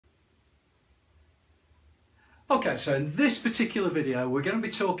Okay, so in this particular video we're going to be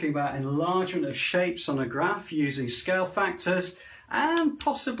talking about enlargement of shapes on a graph using scale factors and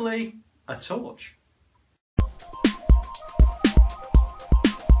possibly a torch.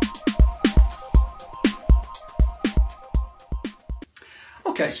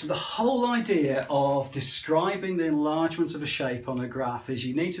 Okay, so the whole idea of describing the enlargement of a shape on a graph is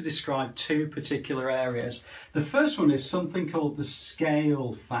you need to describe two particular areas. The first one is something called the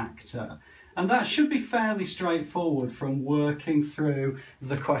scale factor. And that should be fairly straightforward from working through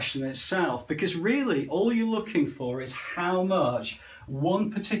the question itself, because really all you're looking for is how much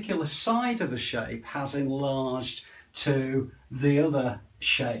one particular side of the shape has enlarged to the other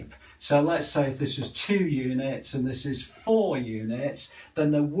shape. So let's say if this was 2 units and this is 4 units,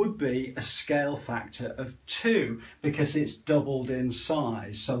 then there would be a scale factor of 2 because it's doubled in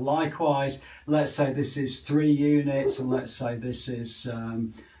size. So likewise, let's say this is 3 units and let's say this is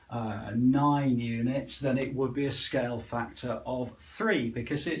 9 units, then it would be a scale factor of 3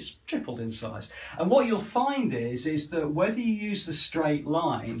 because it's tripled in size. And what you'll find is that whether you use the straight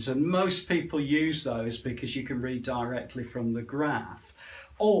lines, and most people use those because you can read directly from the graph,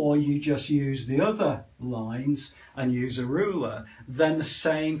 or you just use the other lines and use a ruler, then the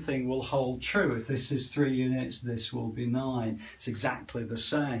same thing will hold true. If this is 3 units, this will be 9. It's exactly the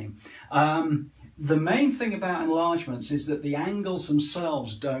same. The main thing about enlargements is that the angles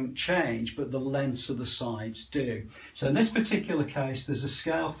themselves don't change, but the lengths of the sides do. So in this particular case, there's a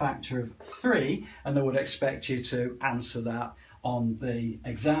scale factor of 3, and they would expect you to answer that on the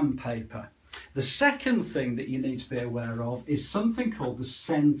exam paper. The second thing that you need to be aware of is something called the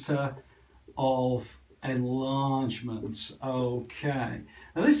centre of enlargement. Okay,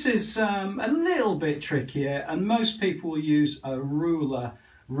 now this is a little bit trickier, and most people will use a ruler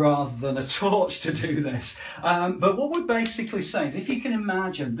rather than a torch to do this. But what we're basically saying is, if you can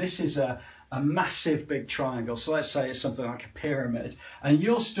imagine this is a massive big triangle, so let's say it's something like a pyramid, and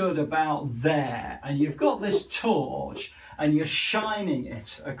you're stood about there and you've got this torch and you're shining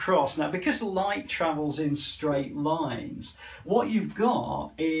it across. Now, because light travels in straight lines, what you've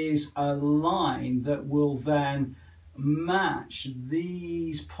got is a line that will then match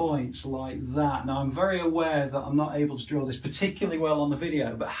these points like that. Now, I'm very aware that I'm not able to draw this particularly well on the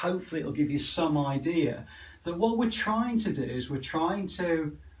video, but hopefully it'll give you some idea that what we're trying to do is we're trying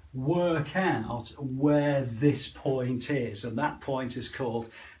to work out where this point is, and that point is called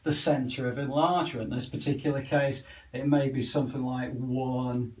the centre of enlargement. In this particular case, it may be something like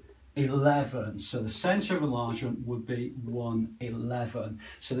 111. So the centre of enlargement would be 111.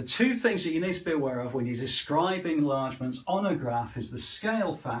 So the two things that you need to be aware of when you're describing enlargements on a graph is the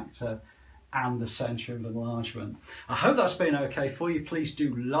scale factor and the centre of enlargement. I hope that's been okay for you. Please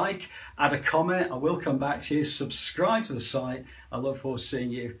do like, add a comment. I will come back to you. Subscribe to the site. I look forward to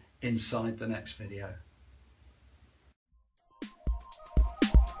seeing you inside the next video.